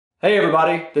Hey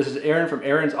everybody, this is Erin from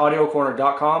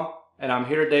ErinsAudioCorner.com, and I'm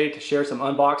here today to share some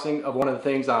unboxing of one of the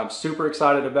things I'm super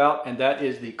excited about, and that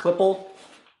is the Klippel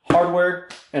hardware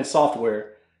and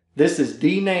software. This is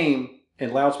the name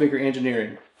in loudspeaker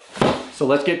engineering. So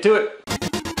let's get to it.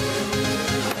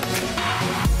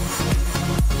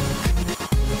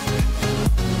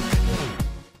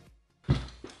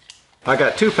 I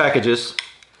got two packages,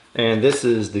 and this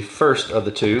is the first of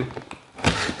the two.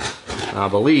 I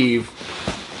believe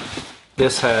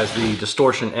this has the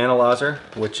Distortion Analyzer,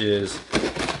 which is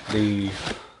the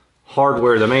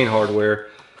hardware, the main hardware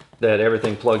that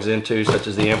everything plugs into, such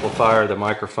as the amplifier, the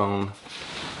microphone,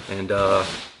 and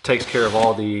takes care of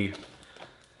all the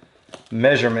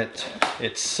measurement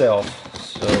itself.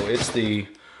 So it's the,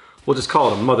 we'll just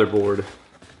call it a motherboard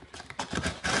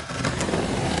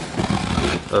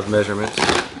of measurements.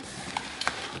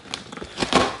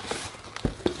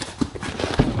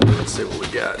 Let's see what we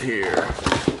got here.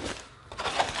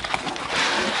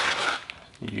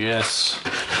 Yes,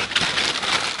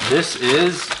 this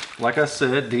is, like I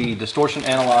said, the Distortion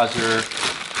Analyzer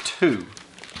 2. Got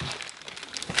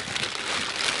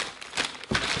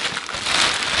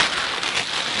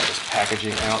this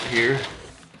packaging out here,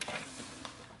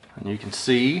 and you can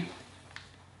see.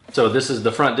 So this is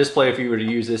the front display if you were to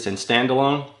use this in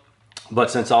standalone,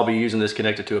 but since I'll be using this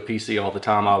connected to a PC all the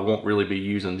time, I won't really be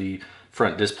using the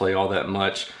front display all that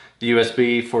much. The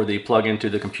USB for the plug into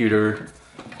the computer.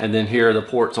 And then here are the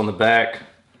ports on the back.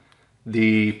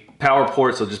 The power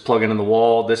ports will just plug into the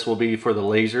wall. This will be for the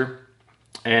laser.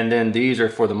 And then these are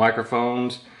for the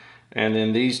microphones. And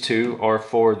then these two are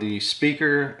for the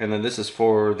speaker. And then this is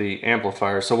for the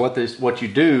amplifier. So what you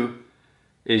do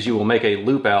is you will make a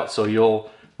loop out. So you'll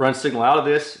run signal out of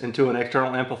this into an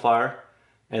external amplifier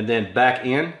and then back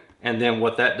in. And then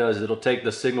what that does is it'll take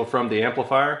the signal from the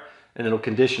amplifier and it'll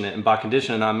condition it. And by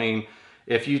condition, I mean,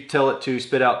 if you tell it to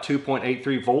spit out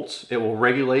 2.83 volts, it will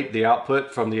regulate the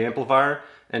output from the amplifier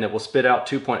and it will spit out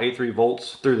 2.83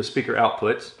 volts through the speaker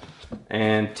outputs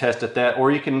and test at that.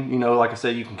 Or you can, like I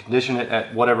said, you can condition it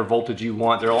at whatever voltage you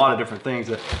want. There are a lot of different things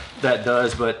that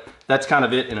does, but that's kind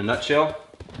of it in a nutshell.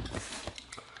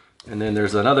 And then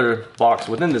there's another box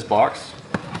within this box.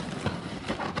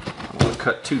 I don't want to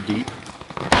cut too deep.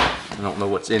 I don't know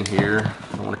what's in here.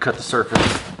 I don't want to cut the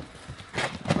surface.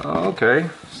 Okay,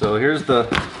 so here's the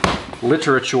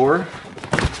literature,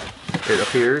 it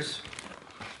appears.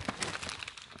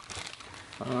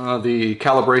 The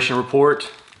calibration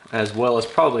report, as well as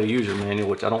probably a user manual,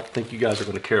 which I don't think you guys are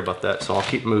going to care about that, so I'll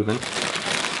keep moving.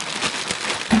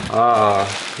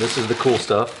 This is the cool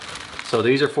stuff. So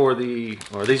these are for these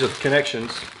are the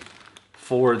connections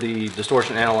for the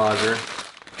Distortion Analyzer.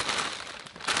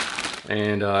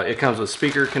 And it comes with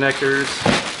speaker connectors.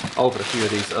 I'll open a few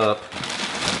of these up.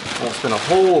 Won't spend a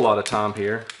whole lot of time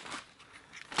here,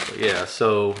 but yeah,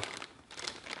 so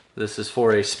this is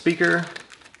for a speaker.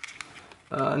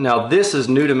 Now this is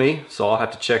new to me, so I'll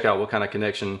have to check out what kind of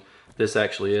connection this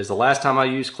actually is. The last time I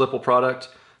used Klippel product,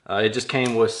 it just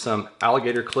came with some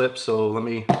alligator clips, so let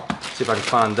me see if I can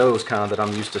find those kind that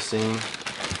I'm used to seeing.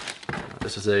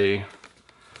 This is this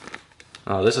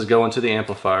is going to the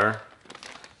amplifier,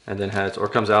 and then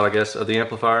comes out, I guess, of the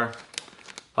amplifier.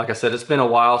 Like I said, it's been a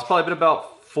while. It's probably been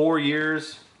about 4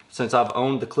 years since I've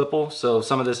owned the Klippel, so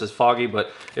some of this is foggy,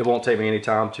 but it won't take me any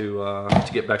time to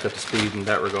get back up to speed in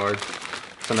that regard.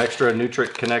 Some extra Nutric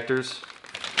connectors.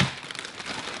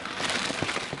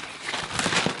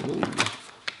 Ooh.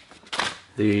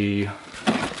 The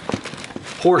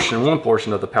one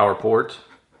portion of the power port,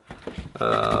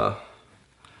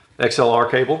 XLR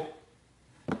cable.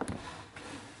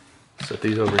 Set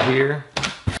these over here.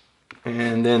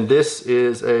 And then this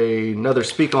is another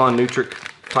speak-on Nutric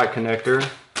type connector.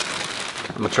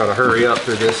 I'm gonna try to hurry up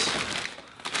through this.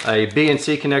 A B and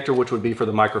C connector, which would be for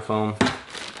the microphone.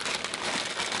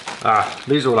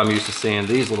 These are what I'm used to seeing.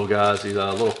 These little guys, these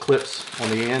little clips on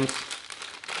the ends.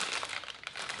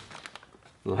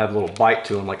 They'll have a little bite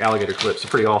to them, like alligator clips.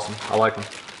 They're pretty awesome. I like them.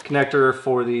 Connector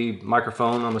for the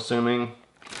microphone, I'm assuming.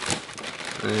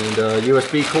 And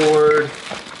USB cord.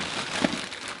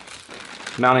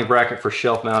 Mounting bracket for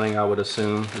shelf mounting, I would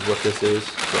assume, is what this is.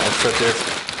 So I'll set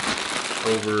this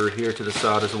over here to the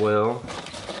side as well.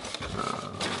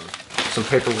 Some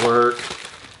paperwork.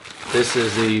 This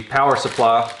is the power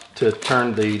supply to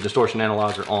turn the Distortion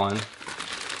Analyzer on.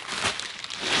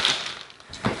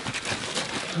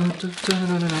 I'm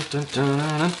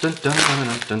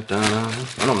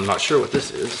not sure what this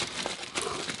is,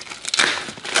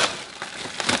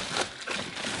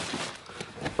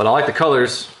 but I like the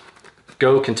colors.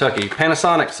 Go Kentucky.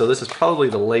 Panasonic, so this is probably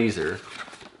the laser.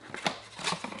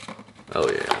 Oh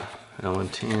yeah, Allen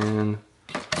 10.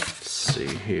 Let's see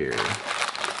here.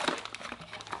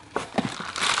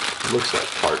 Looks like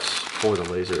parts for the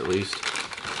laser at least.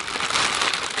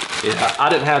 Yeah, I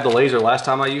didn't have the laser last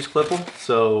time I used Klippel,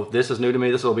 so this is new to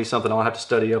me. This will be something I'll have to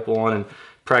study up on and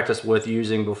practice with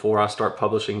using before I start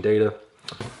publishing data.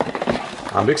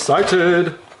 I'm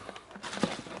excited.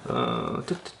 Put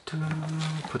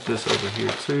this over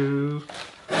here too.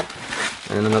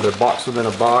 And another box within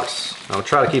a box. I'll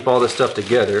try to keep all this stuff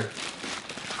together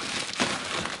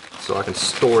so I can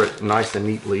store it nice and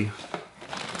neatly.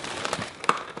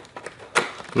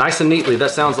 Nice and neatly,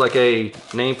 that sounds like a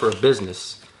name for a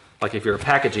business. Like if you're a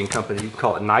packaging company, you can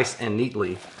call it Nice and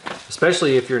Neatly.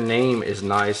 Especially if your name is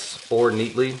nice or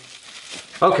neatly.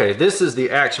 Okay, this is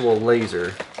the actual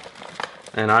laser.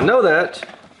 And I know that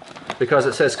because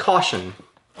it says caution.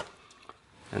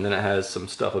 And then it has some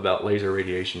stuff about laser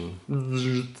radiation.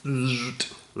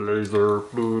 Laser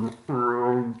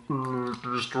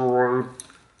destroy.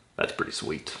 That's pretty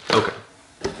sweet. Okay.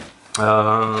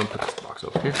 Put this box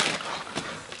over here.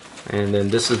 And then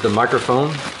this is the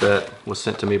microphone that was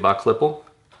sent to me by Klippel.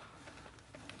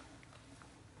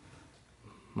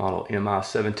 Model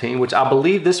MI17, which I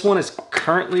believe this one has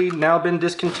currently now been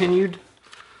discontinued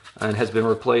and has been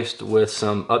replaced with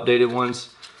some updated ones.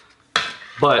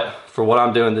 But for what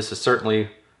I'm doing, this is certainly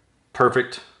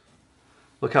perfect.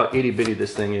 Look how itty bitty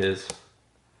this thing is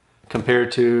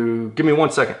compared to, give me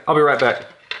 1 second, I'll be right back.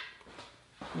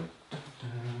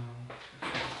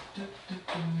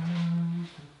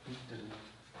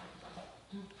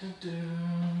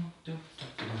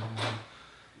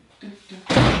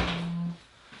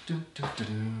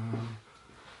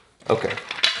 Okay,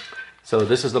 so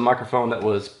this is the microphone that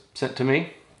was sent to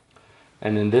me,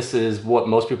 and then this is what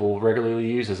most people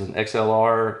regularly use as an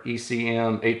XLR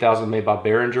ECM 8000 made by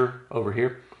Behringer over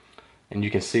here. And you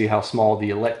can see how small the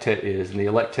electet is, and the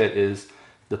electet is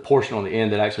the portion on the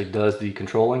end that actually does the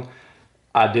controlling.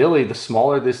 Ideally, the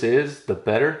smaller this is, the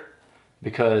better,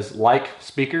 because like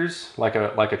speakers, like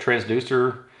a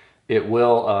transducer, it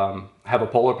will have a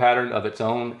polar pattern of its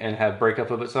own and have breakup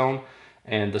of its own.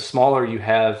 And the smaller you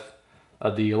have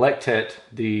the electet,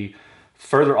 the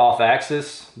further off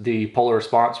axis, the polar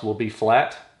response will be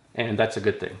flat, and that's a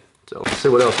good thing. So let's see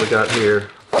what else we got here.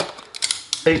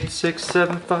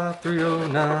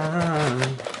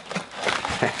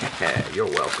 8675309. You're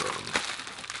welcome.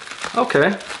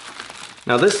 Okay.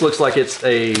 Now this looks like it's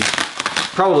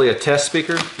probably a test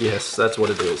speaker. Yes, that's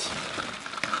what it is.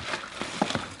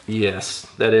 Yes,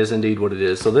 that is indeed what it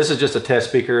is. So this is just a test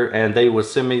speaker, and they would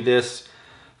send me this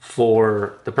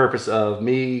for the purpose of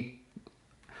me,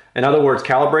 in other words,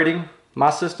 calibrating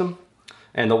my system.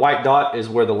 And the white dot is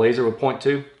where the laser would point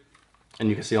to. And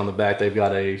you can see on the back, they've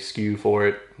got a SKU for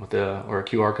it, with or a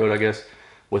QR code, I guess,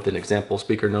 with an example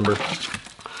speaker number.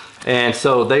 And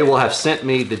so they will have sent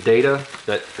me the data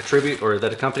that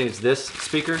that accompanies this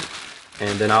speaker.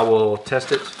 And then I will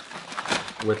test it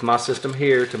with my system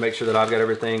here to make sure that I've got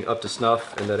everything up to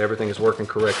snuff and that everything is working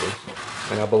correctly.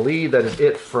 And I believe that is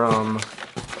it from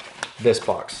this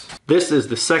box. This is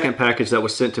the second package that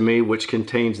was sent to me, which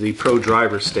contains the Pro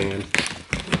Driver stand.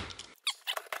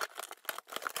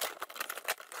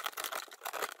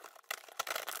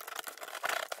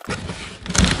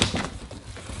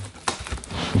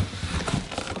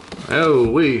 Oh,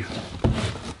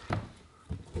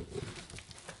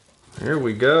 here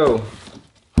we go.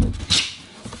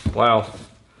 Wow.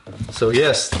 So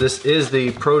yes, this is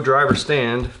the Pro Driver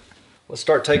stand. Let's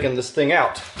start taking this thing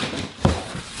out.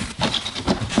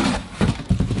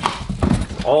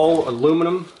 All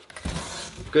aluminum.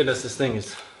 Goodness, this thing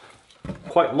is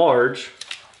quite large,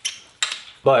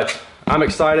 but I'm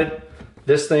excited.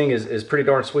 This thing is pretty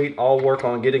darn sweet. I'll work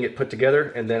on getting it put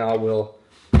together, and then I will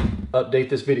update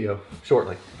this video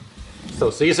shortly. So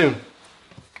see you soon.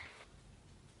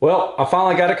 Well, I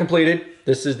finally got it completed.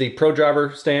 This is the Pro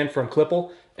Driver stand from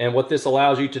Klippel, and what this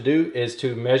allows you to do is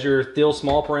to measure thill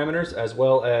small parameters as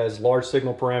well as large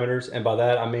signal parameters, and by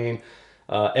that I mean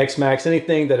Xmax,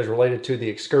 anything that is related to the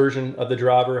excursion of the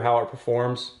driver, how it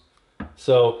performs.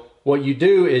 So what you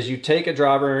do is you take a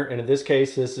driver, and in this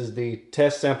case this is the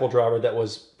test sample driver that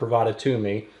was provided to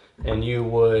me, and you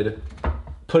would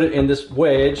put it in this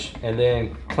wedge and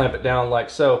then clamp it down like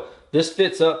so. This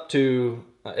fits up to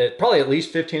probably at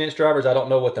least 15-inch drivers. I don't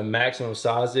know what the maximum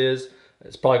size is.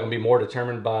 It's probably going to be more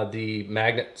determined by the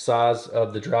magnet size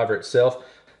of the driver itself.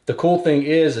 The cool thing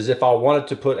is if I wanted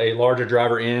to put a larger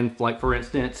driver in, like for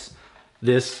instance,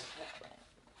 this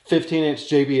 15-inch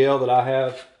JBL that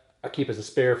I keep as a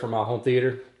spare for my home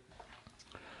theater.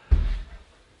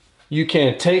 You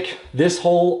can take this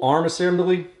whole arm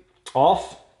assembly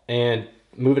off and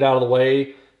move it out of the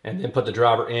way, and then put the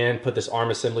driver in, put this arm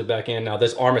assembly back in. Now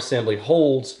this arm assembly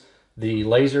holds the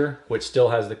laser, which still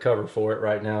has the cover for it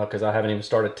right now because I haven't even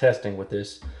started testing with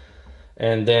this.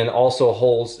 And then also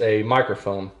holds a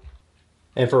microphone.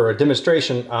 And for a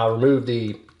demonstration, I removed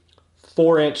the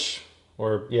 4-inch,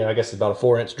 or yeah, I guess it's about a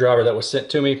 4-inch driver that was sent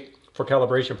to me for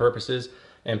calibration purposes,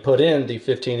 and put in the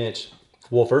 15-inch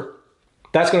woofer.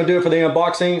 That's going to do it for the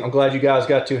unboxing. I'm glad you guys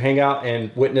got to hang out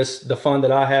and witness the fun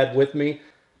that I had with me.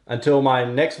 Until my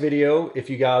next video, if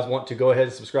you guys want to go ahead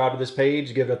and subscribe to this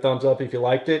page, give it a thumbs up if you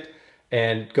liked it,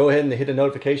 and go ahead and hit the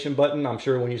notification button. I'm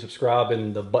sure when you subscribe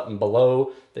in the button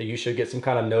below that you should get some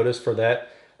kind of notice for that.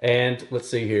 And let's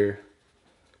see here.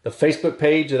 The Facebook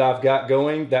page that I've got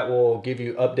going, that will give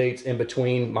you updates in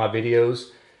between my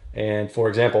videos. And for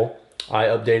example, I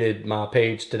updated my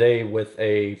page today with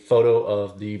a photo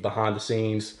of the behind the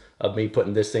scenes of me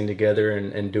putting this thing together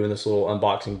and doing this little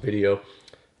unboxing video.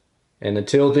 And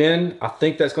until then, I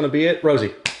think that's going to be it.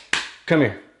 Rosie, come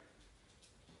here.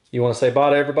 You want to say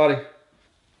bye to everybody?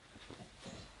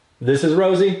 This is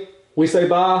Rosie. We say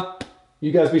bye.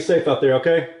 You guys be safe out there,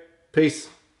 okay? Peace.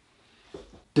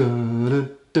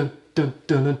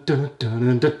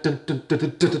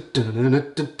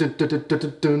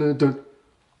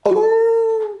 Oh.